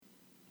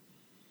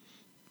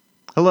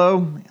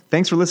Hello,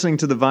 thanks for listening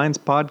to the Vines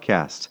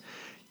podcast.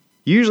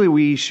 Usually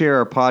we share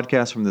our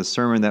podcast from the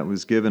sermon that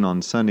was given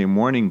on Sunday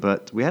morning,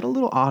 but we had a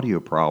little audio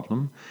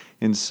problem.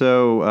 And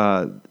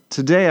so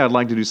today I'd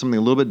like to do something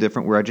a little bit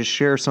different where I just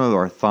share some of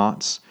our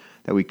thoughts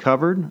that we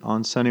covered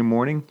on Sunday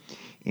morning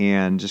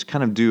and just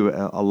kind of do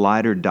a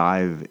lighter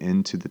dive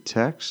into the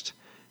text.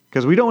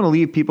 Because we don't want to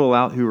leave people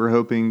out who are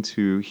hoping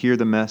to hear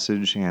the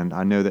message. And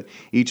I know that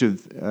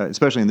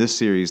especially in this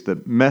series,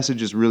 the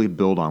messages really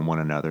build on one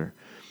another.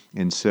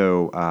 And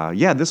so,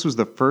 this was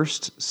the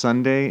first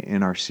Sunday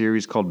in our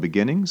series called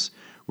Beginnings,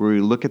 where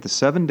we look at the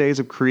 7 days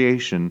of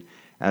creation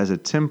as a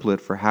template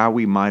for how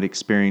we might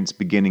experience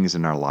beginnings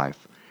in our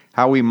life,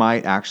 how we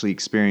might actually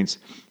experience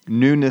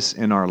newness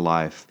in our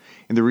life.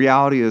 And the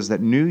reality is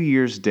that New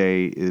Year's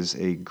Day is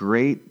a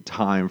great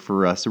time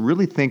for us to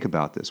really think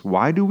about this.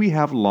 Why do we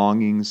have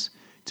longings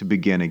to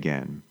begin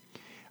again?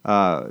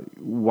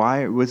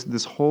 Why with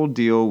this whole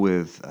deal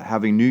with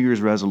having New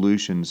Year's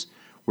resolutions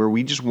where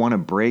we just want to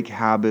break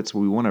habits,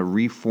 we want to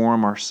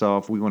reform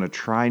ourselves, we want to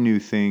try new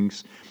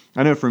things.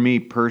 I know for me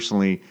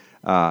personally,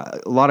 a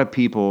lot of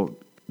people,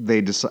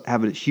 they just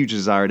have a huge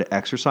desire to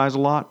exercise a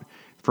lot.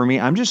 For me,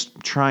 I'm just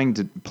trying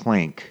to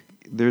plank.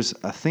 There's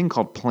a thing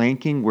called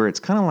planking where it's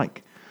kind of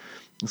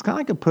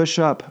like a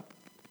push-up,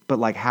 but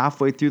like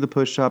halfway through the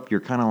push-up,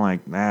 you're kind of like,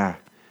 I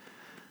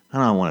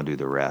don't want to do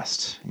the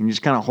rest. And you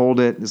just kind of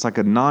hold it. It's like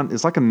a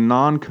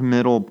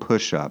non-committal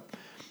push-up.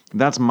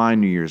 That's my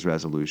New Year's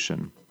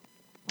resolution.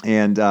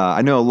 And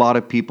I know a lot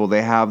of people,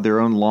 they have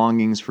their own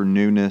longings for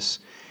newness.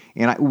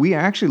 And we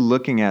are actually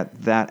looking at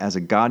that as a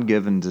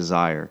God-given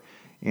desire.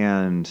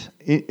 And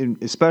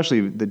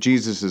especially that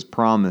Jesus has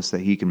promised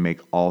that he can make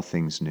all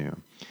things new.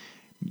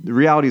 The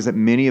reality is that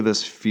many of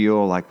us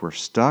feel like we're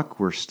stuck.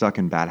 We're stuck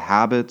in bad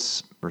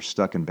habits. We're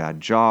stuck in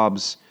bad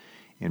jobs,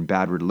 in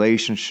bad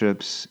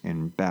relationships,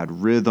 in bad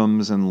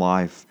rhythms in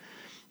life.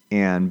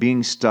 And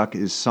being stuck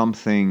is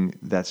something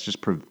that's just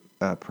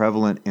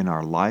prevalent in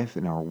our life,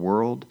 in our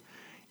world.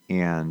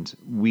 And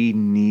we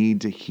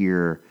need to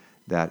hear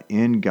that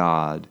in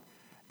God,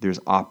 there's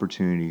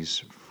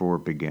opportunities for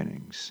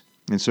beginnings.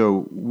 And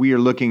so we are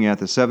looking at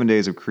the 7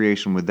 days of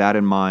creation with that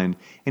in mind.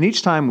 And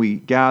each time we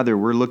gather,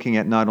 we're looking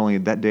at not only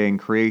that day in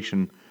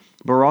creation,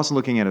 but we're also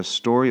looking at a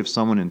story of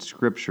someone in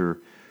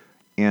Scripture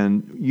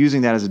and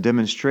using that as a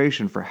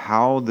demonstration for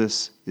how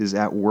this is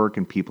at work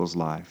in people's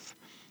life.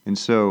 And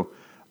so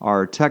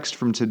our text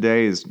from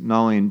today is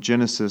not only in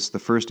Genesis, the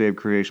first day of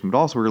creation, but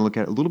also we're going to look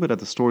at a little bit at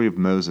the story of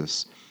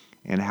Moses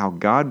and how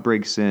God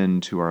breaks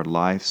into our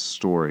life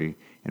story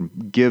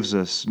and gives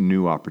us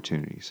new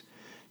opportunities.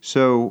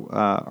 So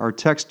our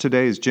text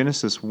today is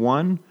Genesis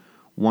 1,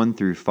 1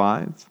 through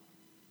 5.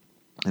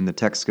 And the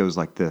text goes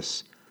like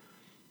this.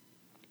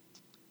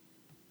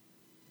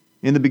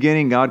 In the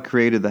beginning, God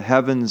created the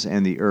heavens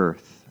and the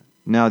earth.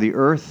 Now the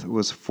earth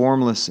was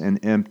formless and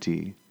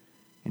empty,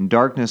 and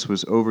darkness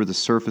was over the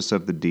surface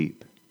of the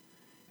deep.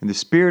 And the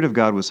Spirit of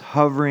God was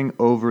hovering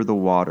over the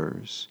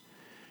waters.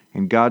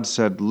 And God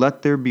said,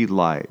 "Let there be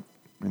light,"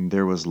 and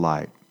there was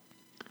light.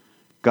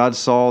 God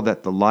saw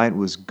that the light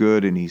was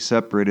good, and he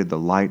separated the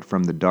light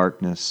from the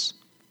darkness.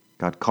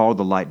 God called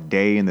the light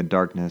day, and the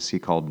darkness he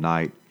called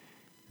night.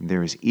 And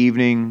there was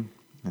evening,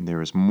 and there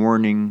was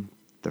morning,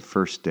 the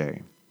first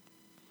day.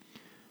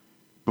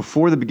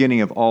 Before the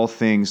beginning of all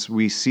things,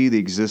 we see the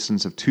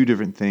existence of two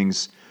different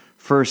things.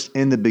 First,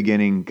 in the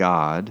beginning,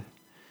 God.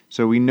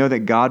 So we know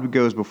that God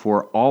goes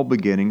before all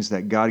beginnings,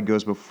 that God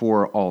goes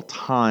before all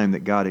time,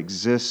 that God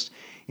exists.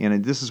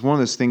 And this is one of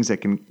those things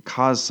that can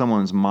cause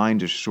someone's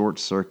mind to short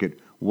circuit.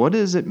 What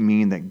does it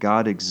mean that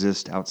God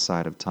exists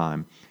outside of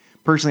time?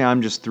 Personally,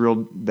 I'm just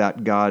thrilled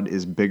that God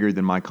is bigger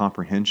than my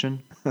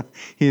comprehension.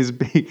 He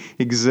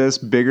exists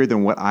bigger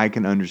than what I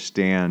can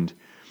understand.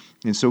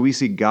 And so we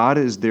see God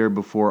is there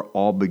before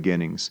all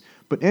beginnings.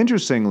 But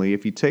interestingly,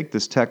 if you take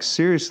this text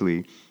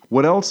seriously,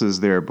 what else is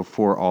there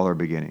before all our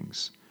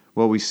beginnings?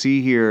 Well, we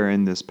see here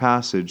in this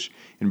passage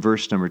in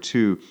verse number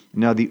 2,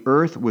 now the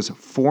earth was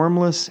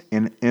formless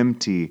and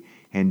empty,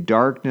 and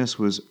darkness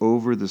was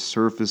over the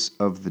surface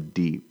of the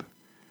deep.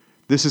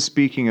 This is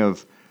speaking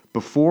of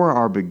before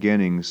our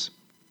beginnings,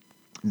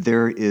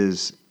 there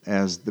is,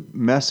 as the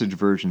Message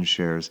version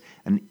shares,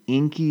 an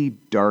inky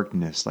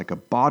darkness, like a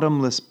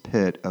bottomless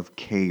pit of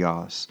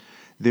chaos.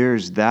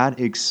 There's that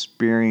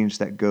experience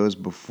that goes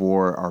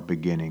before our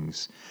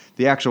beginnings.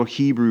 The actual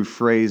Hebrew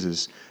phrase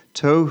is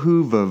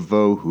tohu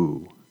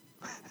vavohu.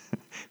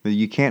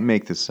 You can't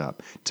make this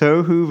up.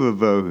 Tohu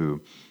vavohu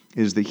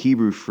is the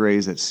Hebrew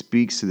phrase that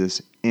speaks to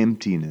this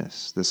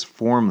emptiness, this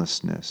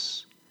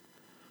formlessness,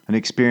 an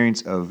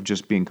experience of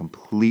just being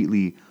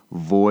completely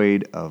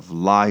void of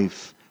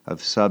life,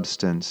 of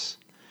substance.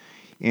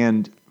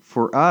 And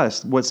for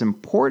us, what's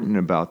important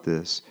about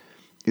this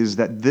is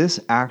that this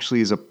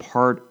actually is a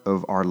part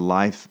of our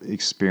life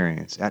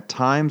experience. At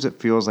times, it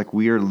feels like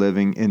we are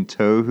living in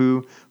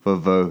tohu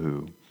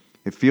vavohu.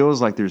 It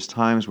feels like there's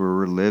times where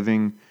we're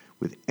living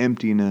with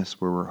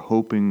emptiness, where we're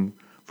hoping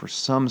for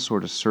some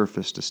sort of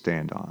surface to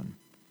stand on.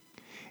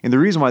 And the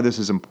reason why this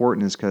is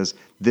important is because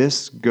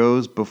this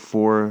goes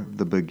before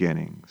the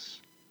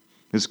beginnings.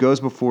 This goes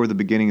before the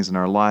beginnings in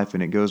our life,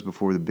 and it goes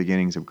before the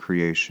beginnings of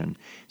creation.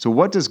 So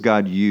what does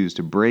God use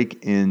to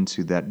break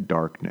into that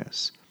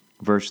darkness?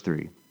 Verse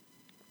 3,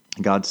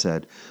 God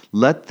said,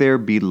 "Let there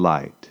be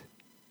light,"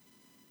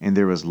 and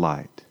there was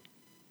light.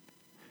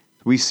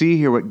 We see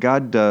here what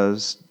God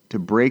does to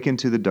break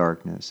into the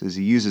darkness is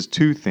he uses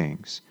two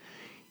things.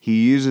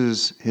 He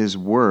uses his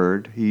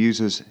word, he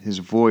uses his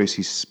voice,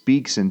 he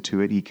speaks into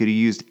it. He could have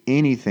used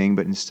anything,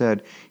 but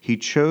instead he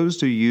chose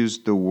to use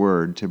the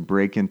word to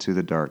break into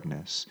the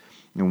darkness.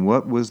 And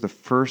what was the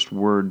first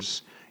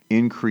words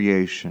in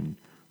creation?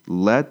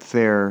 Let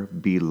there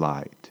be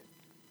light.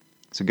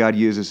 So God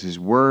uses his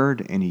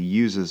word and he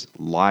uses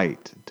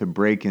light to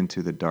break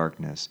into the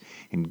darkness.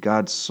 And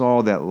God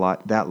saw that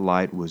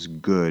light was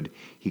good.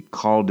 He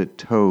called it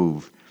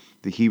tov,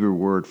 the Hebrew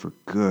word for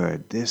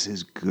good. This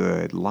is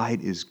good.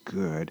 Light is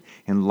good.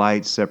 And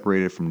light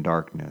separated from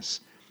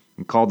darkness.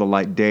 He called the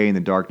light day, and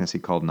the darkness he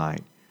called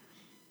night.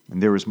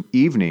 And there was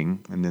evening,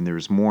 and then there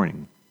was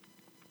morning.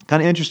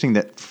 Kind of interesting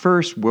that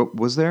first, what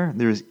was there?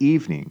 There was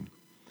evening.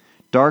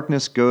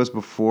 Darkness goes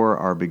before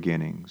our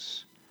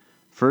beginnings.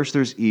 First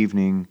there's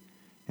evening,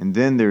 and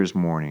then there's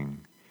morning.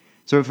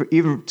 So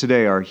even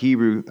today, our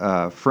Hebrew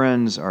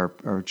friends,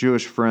 our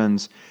Jewish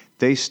friends,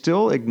 they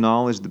still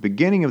acknowledge the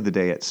beginning of the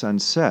day at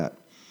sunset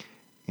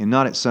and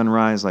not at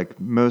sunrise like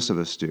most of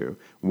us do.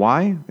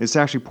 Why? It's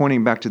actually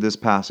pointing back to this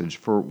passage.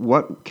 For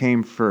what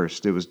came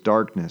first? It was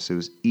darkness, it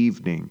was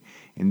evening,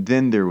 and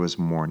then there was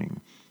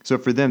morning. So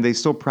for them, they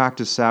still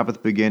practice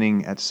Sabbath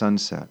beginning at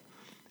sunset.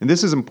 And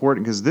this is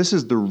important because this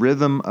is the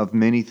rhythm of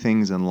many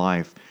things in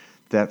life,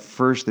 that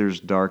first there's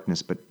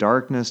darkness, but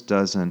darkness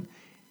doesn't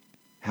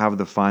have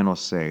the final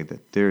say,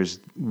 that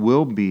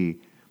will be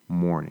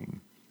morning.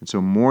 And so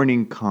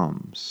morning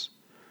comes.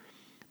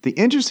 The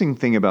interesting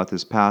thing about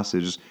this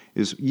passage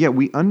is,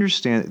 we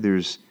understand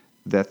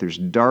that there's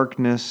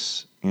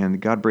darkness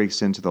and God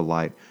breaks into the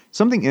light.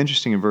 Something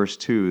interesting in verse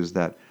 2 is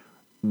that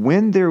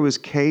when there was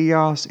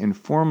chaos and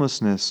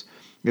formlessness,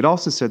 it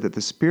also said that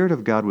the Spirit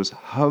of God was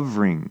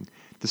hovering.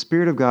 The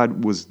Spirit of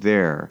God was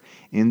there.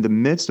 In the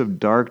midst of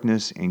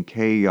darkness and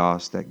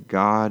chaos, that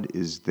God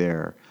is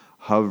there,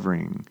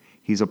 hovering.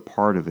 He's a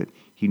part of it.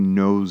 He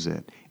knows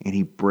it, and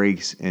he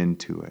breaks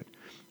into it.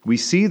 We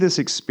see this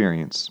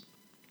experience,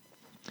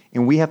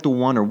 and we have to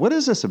wonder, what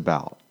is this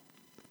about?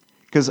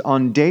 Because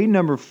on day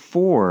number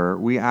 4,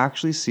 we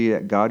actually see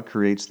that God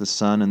creates the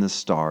sun and the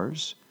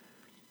stars.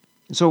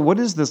 So what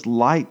is this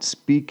light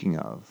speaking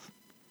of?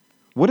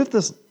 What if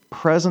this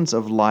presence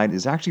of light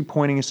is actually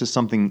pointing us to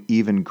something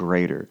even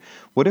greater?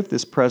 What if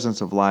this presence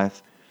of light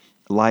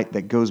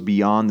that goes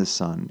beyond the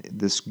sun,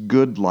 this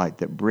good light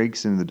that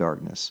breaks into the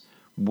darkness,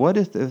 what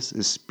if this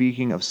is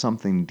speaking of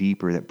something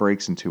deeper that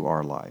breaks into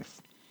our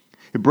life?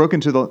 It broke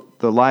into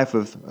the life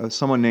of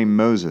someone named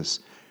Moses.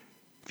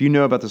 If you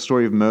know about the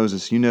story of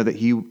Moses, you know that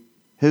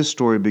his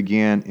story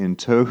began in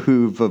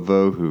tohu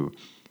vavohu.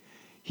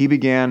 He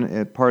began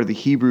as part of the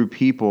Hebrew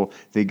people.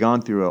 They'd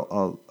gone through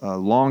a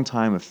long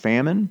time of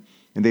famine,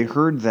 and they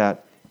heard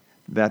that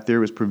there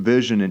was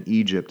provision in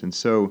Egypt. And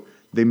so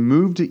they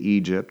moved to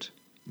Egypt,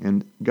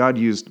 and God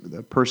used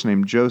a person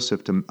named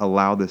Joseph to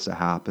allow this to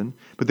happen.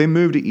 But they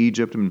moved to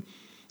Egypt, and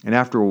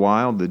after a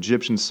while, the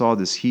Egyptians saw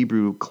this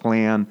Hebrew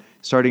clan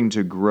starting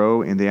to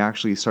grow, and they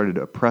actually started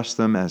to oppress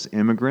them as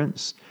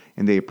immigrants.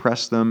 And they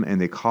oppressed them, and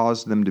they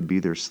caused them to be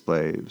their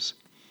slaves.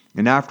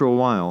 And after a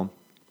while,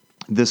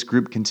 this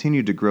group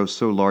continued to grow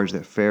so large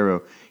that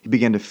Pharaoh, he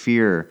began to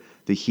fear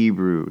the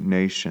Hebrew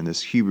nation,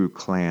 this Hebrew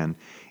clan.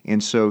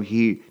 And so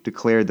he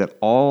declared that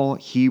all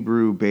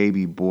Hebrew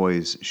baby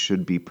boys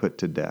should be put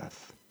to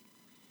death.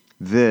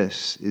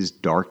 This is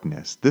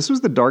darkness. This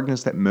was the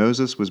darkness that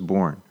Moses was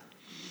born.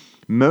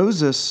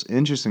 Moses,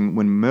 interesting,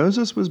 when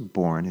Moses was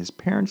born, his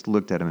parents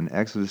looked at him in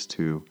Exodus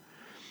 2,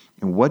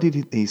 and what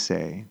did he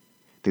say?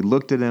 They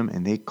looked at him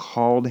and they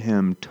called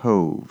him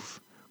Tov,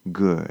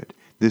 good.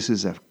 This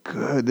is a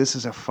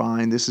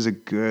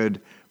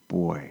good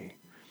boy.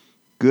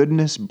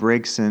 Goodness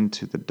breaks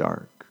into the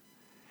dark.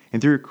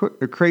 And through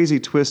a crazy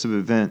twist of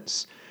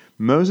events,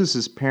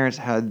 Moses' parents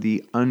had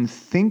the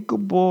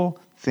unthinkable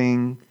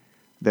thing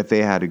that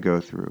they had to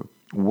go through.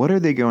 What are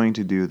they going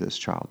to do with this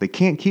child? They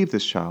can't keep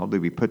this child.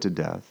 They'd be put to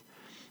death.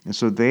 And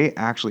so they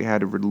actually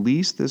had to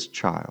release this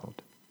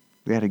child.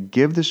 They had to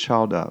give this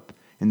child up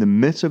in the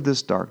midst of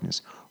this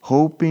darkness,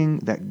 hoping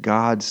that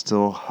God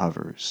still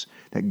hovers,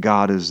 that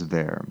God is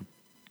there.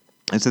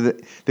 And so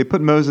they put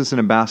Moses in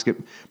a basket,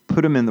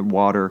 put him in the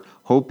water,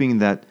 hoping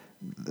that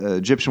the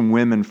Egyptian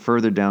women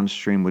further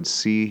downstream would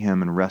see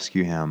him and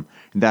rescue him.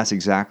 And that's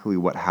exactly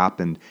what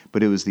happened.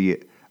 But it was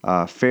the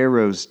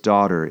Pharaoh's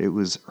daughter. It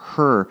was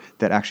her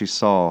that actually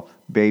saw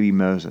baby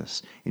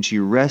Moses. And she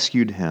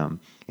rescued him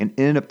and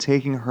ended up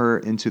taking her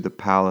into the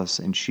palace.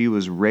 And she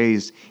was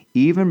raised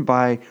even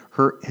by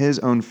his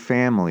own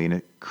family, in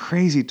a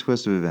crazy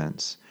twist of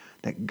events,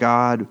 that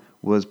God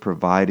was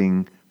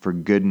providing for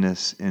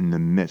goodness in the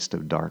midst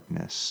of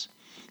darkness.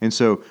 And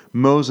so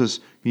Moses,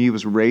 he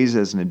was raised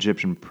as an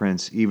Egyptian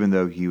prince, even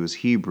though he was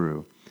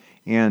Hebrew.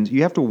 And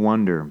you have to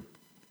wonder,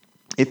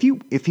 if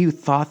you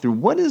thought through,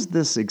 what is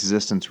this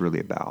existence really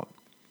about?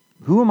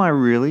 Who am I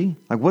really?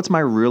 Like, what's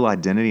my real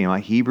identity? Am I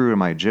Hebrew?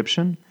 Am I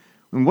Egyptian?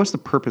 And what's the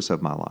purpose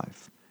of my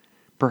life?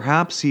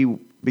 Perhaps he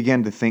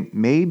began to think,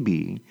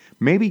 maybe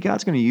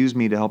God's going to use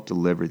me to help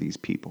deliver these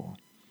people,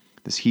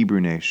 this Hebrew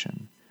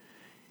nation.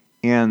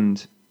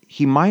 And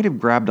he might have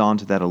grabbed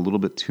onto that a little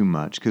bit too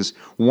much, because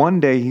one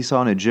day he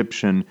saw an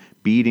Egyptian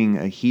beating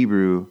a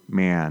Hebrew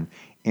man,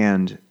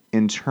 and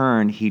in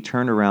turn, he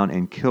turned around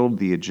and killed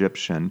the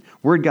Egyptian.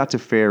 Word got to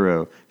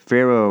Pharaoh.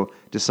 Pharaoh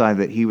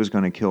decided that he was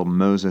going to kill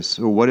Moses.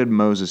 So what did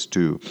Moses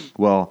do?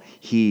 Well,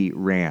 he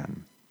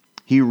ran.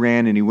 He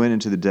ran and he went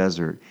into the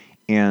desert.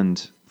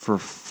 And for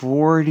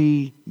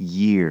 40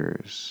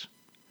 years,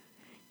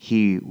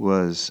 he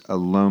was a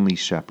lonely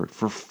shepherd.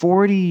 For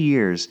 40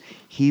 years,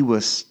 he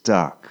was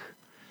stuck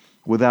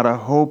without a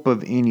hope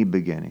of any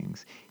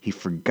beginnings. He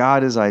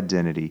forgot his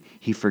identity.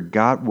 He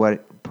forgot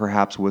what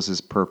perhaps was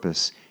his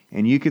purpose.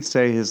 And you could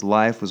say his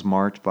life was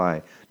marked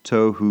by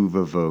tohu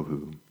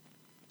vavohu.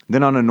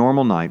 Then on a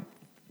normal night,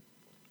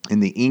 in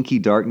the inky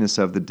darkness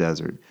of the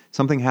desert,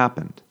 something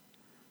happened.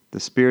 The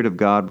Spirit of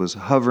God was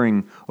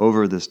hovering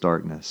over this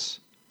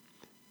darkness.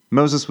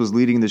 Moses was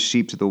leading the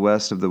sheep to the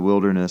west of the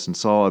wilderness and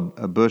saw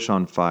a bush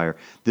on fire.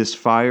 This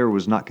fire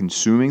was not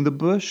consuming the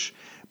bush,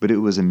 but it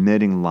was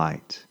emitting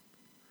light.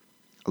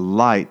 A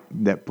light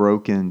that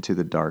broke into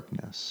the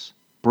darkness,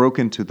 broke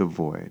into the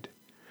void.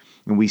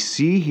 And we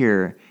see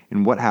here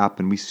in what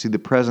happened, we see the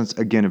presence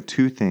again of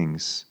two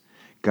things,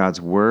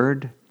 God's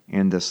Word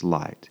and this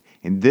light.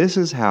 And this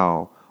is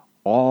how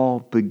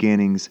all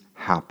beginnings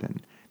happen.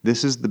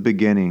 This is the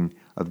beginning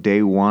of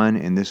day one,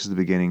 and this is the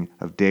beginning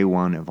of day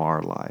one of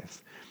our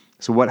life.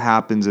 So what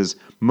happens is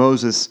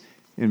Moses,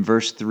 in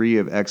verse 3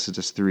 of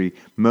Exodus 3,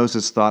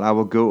 Moses thought, I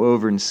will go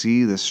over and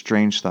see this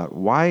strange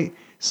why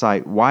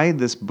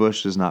this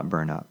bush does not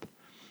burn up.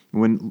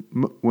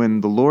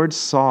 When the Lord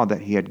saw that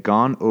he had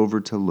gone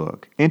over to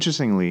look,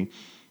 interestingly,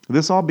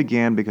 this all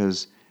began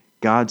because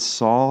God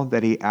saw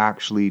that he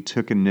actually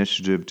took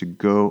initiative to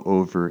go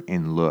over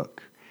and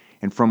look.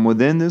 And from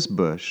within this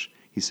bush,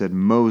 he said,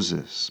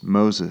 Moses,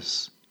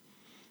 Moses.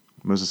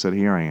 Moses said,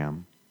 here I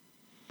am.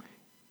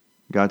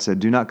 God said,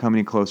 do not come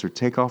any closer.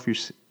 Take off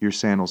your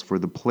sandals, for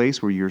the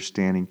place where you're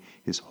standing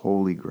is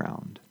holy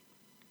ground.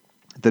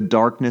 The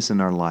darkness in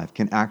our life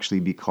can actually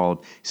be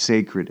called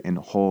sacred and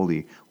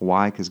holy.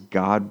 Why? Because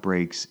God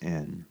breaks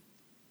in.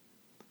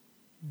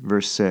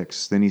 Verse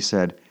 6, then he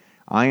said,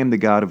 I am the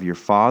God of your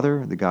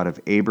father, the God of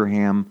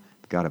Abraham,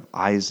 the God of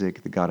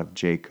Isaac, the God of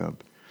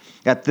Jacob.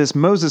 At this,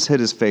 Moses hid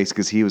his face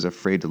because he was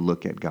afraid to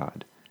look at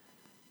God.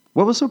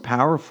 What was so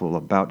powerful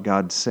about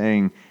God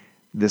saying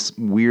this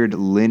weird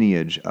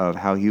lineage of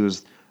how he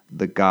was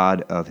the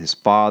God of his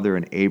father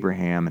and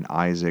Abraham and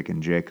Isaac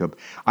and Jacob?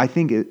 I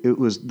think it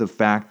was the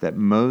fact that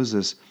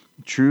Moses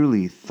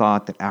truly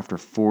thought that after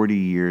 40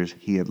 years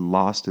he had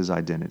lost his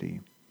identity.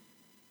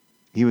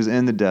 He was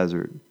in the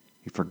desert.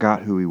 He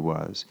forgot who he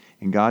was.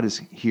 And God is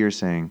here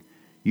saying,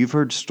 you've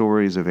heard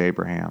stories of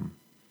Abraham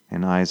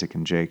and Isaac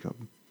and Jacob.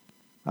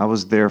 I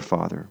was their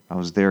father. I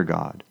was their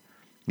God.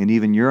 And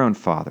even your own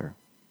father.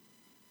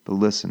 But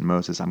listen,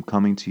 Moses, I'm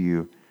coming to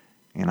you,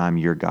 and I'm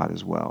your God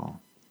as well.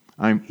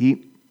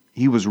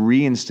 He was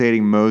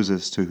reinstating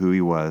Moses to who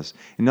he was.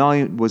 And not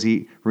only was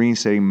he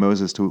reinstating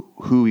Moses to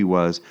who he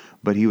was,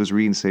 but he was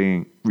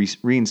reinstating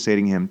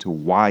him to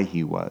why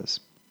he was.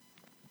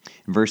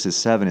 In verses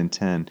 7 and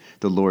 10,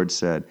 the Lord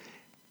said,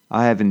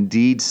 I have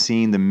indeed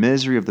seen the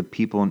misery of the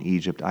people in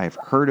Egypt. I have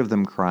heard of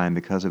them crying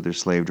because of their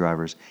slave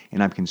drivers,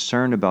 and I'm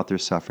concerned about their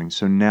suffering.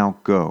 So now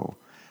go.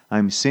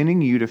 I'm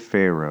sending you to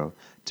Pharaoh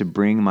to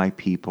bring my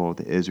people,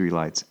 the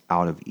Israelites,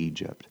 out of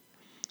Egypt.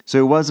 So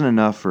it wasn't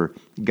enough for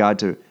God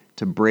to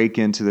break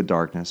into the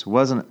darkness. It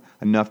wasn't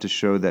enough to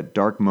show that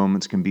dark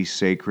moments can be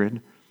sacred.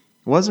 It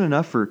wasn't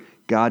enough for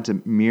God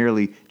to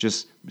merely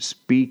just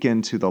speak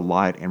into the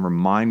light and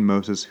remind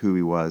Moses who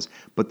he was.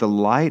 But the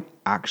light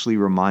actually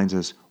reminds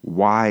us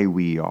why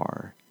we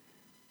are.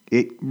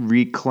 It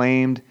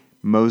reclaimed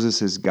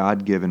Moses'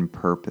 God-given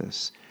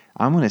purpose.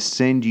 I'm going to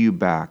send you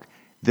back.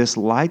 This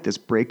light that's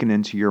breaking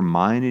into your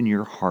mind and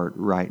your heart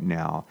right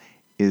now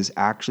is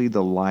actually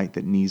the light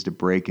that needs to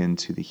break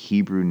into the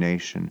Hebrew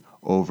nation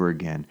over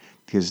again,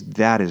 because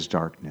that is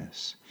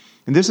darkness.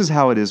 And this is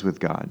how it is with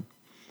God.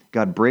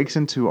 God breaks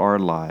into our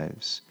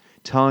lives,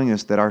 telling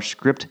us that our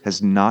script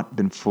has not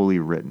been fully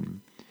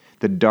written.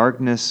 The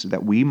darkness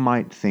that we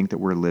might think that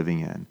we're living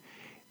in,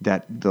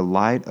 that the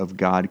light of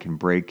God can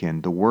break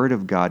in, the Word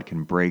of God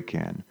can break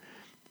in,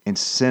 and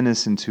send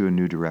us into a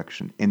new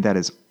direction. And that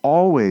is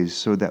always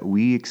so that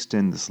we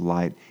extend this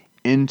light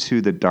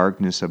into the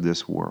darkness of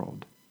this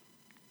world.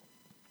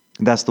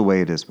 And that's the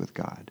way it is with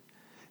God.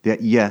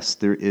 That yes,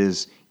 there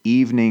is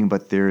evening,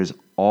 but there is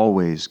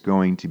always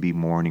going to be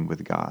morning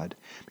with God.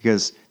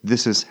 Because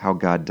this is how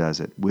God does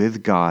it.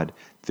 With God,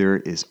 there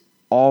is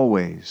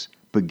always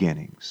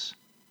beginnings.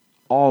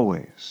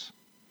 Always.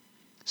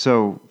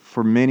 So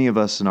for many of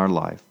us in our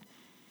life,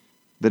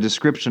 the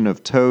description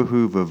of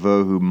tohu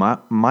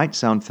vavohu might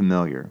sound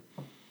familiar.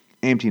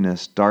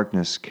 Emptiness,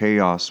 darkness,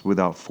 chaos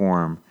without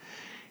form.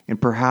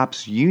 And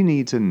perhaps you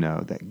need to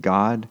know that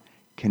God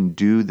can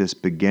do this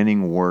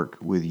beginning work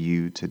with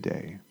you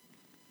today.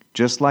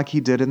 Just like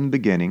He did in the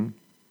beginning,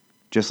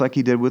 just like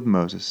He did with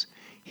Moses,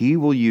 He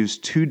will use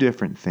two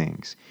different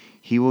things.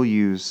 He will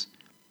use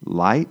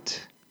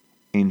light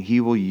and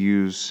He will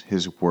use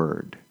His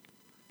word.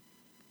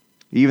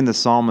 Even the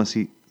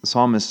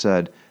psalmist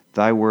said,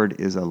 "Thy word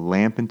is a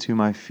lamp unto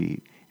my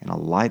feet and a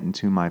light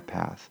unto my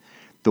path."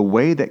 The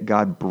way that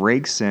God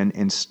breaks in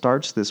and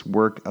starts this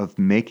work of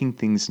making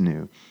things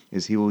new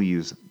is He will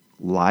use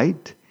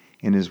light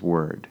and His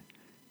word.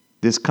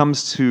 This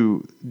comes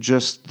to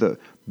just the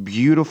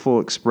beautiful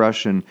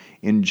expression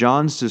in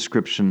John's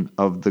description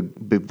of the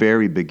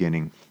very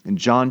beginning. In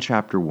John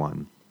chapter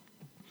 1,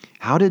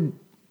 how did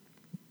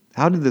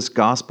this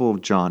Gospel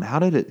of John, how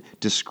did it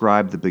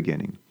describe the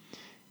beginning?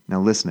 Now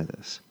listen to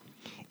this.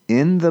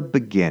 In the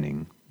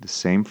beginning, the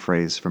same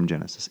phrase from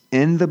Genesis,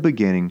 in the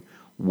beginning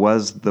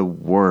was the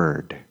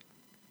Word.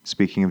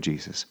 Speaking of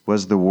Jesus,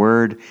 was the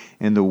Word,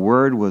 and the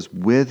Word was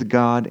with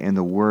God, and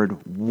the Word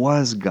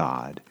was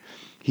God.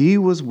 He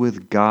was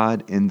with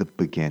God in the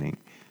beginning.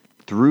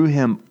 Through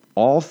Him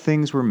all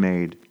things were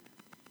made.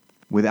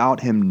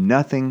 Without Him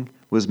nothing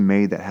was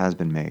made that has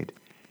been made.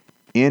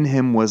 In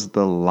Him was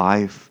the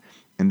life,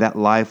 and that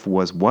life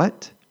was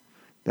what?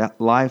 That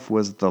life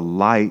was the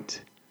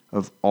light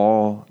of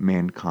all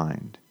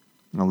mankind.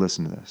 Now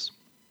listen to this.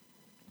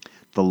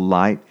 The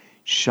light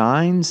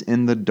shines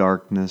in the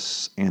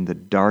darkness, and the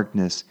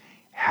darkness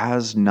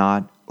has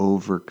not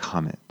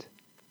overcome it.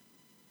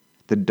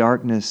 The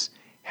darkness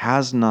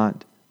has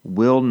not,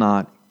 will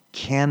not,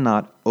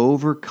 cannot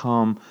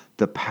overcome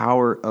the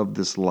power of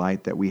this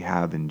light that we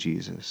have in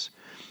Jesus.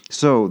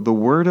 So the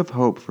word of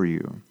hope for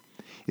you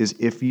is,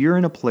 if you're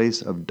in a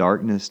place of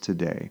darkness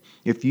today,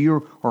 if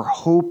you are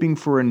hoping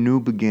for a new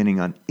beginning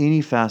on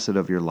any facet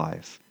of your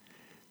life,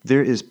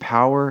 there is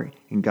power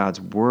in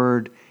God's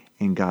word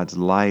and God's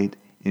light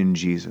in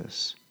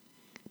Jesus.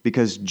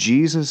 Because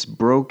Jesus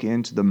broke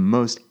into the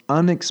most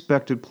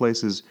unexpected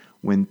places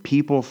when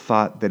people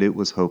thought that it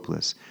was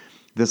hopeless.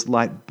 This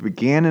light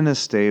began in a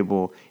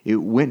stable. It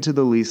went to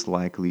the least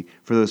likely,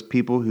 for those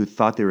people who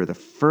thought they were the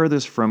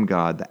furthest from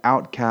God, the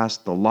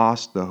outcast, the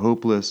lost, the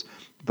hopeless.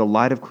 The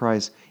light of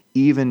Christ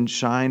even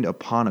shined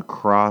upon a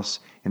cross,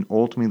 and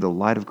ultimately the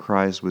light of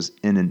Christ was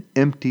in an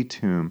empty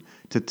tomb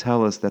to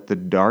tell us that the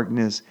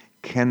darkness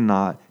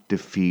cannot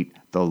defeat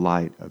the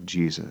light of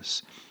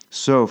Jesus.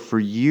 So for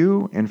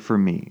you and for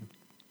me,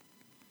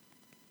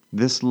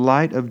 this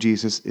light of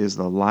Jesus is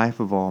the life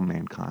of all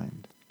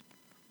mankind.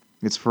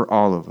 It's for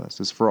all of us.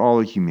 It's for all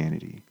of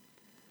humanity.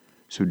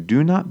 So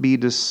do not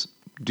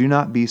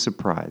be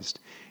surprised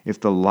if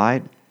the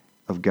light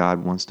of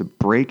God wants to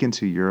break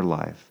into your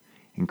life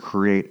and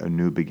create a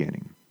new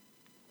beginning.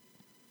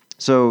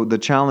 So the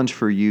challenge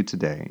for you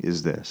today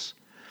is this.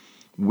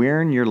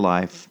 Where in your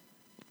life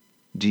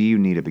do you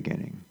need a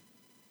beginning?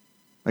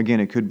 Again,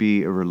 it could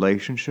be a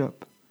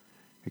relationship.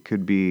 It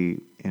could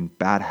be in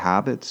bad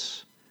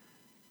habits.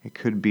 It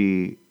could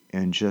be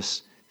in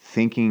just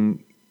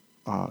thinking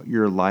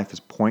your life is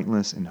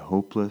pointless and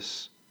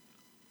hopeless.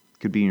 It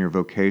could be in your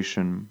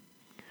vocation.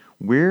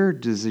 Where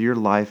does your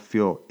life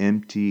feel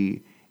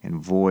empty and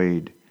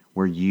void,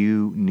 where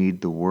you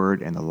need the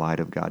Word and the light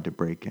of God to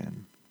break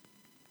in?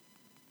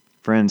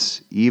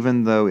 Friends,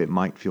 even though it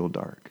might feel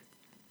dark,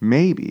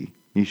 maybe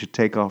you should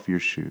take off your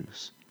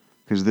shoes,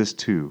 because this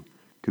too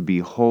could be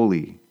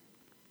holy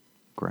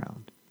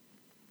ground.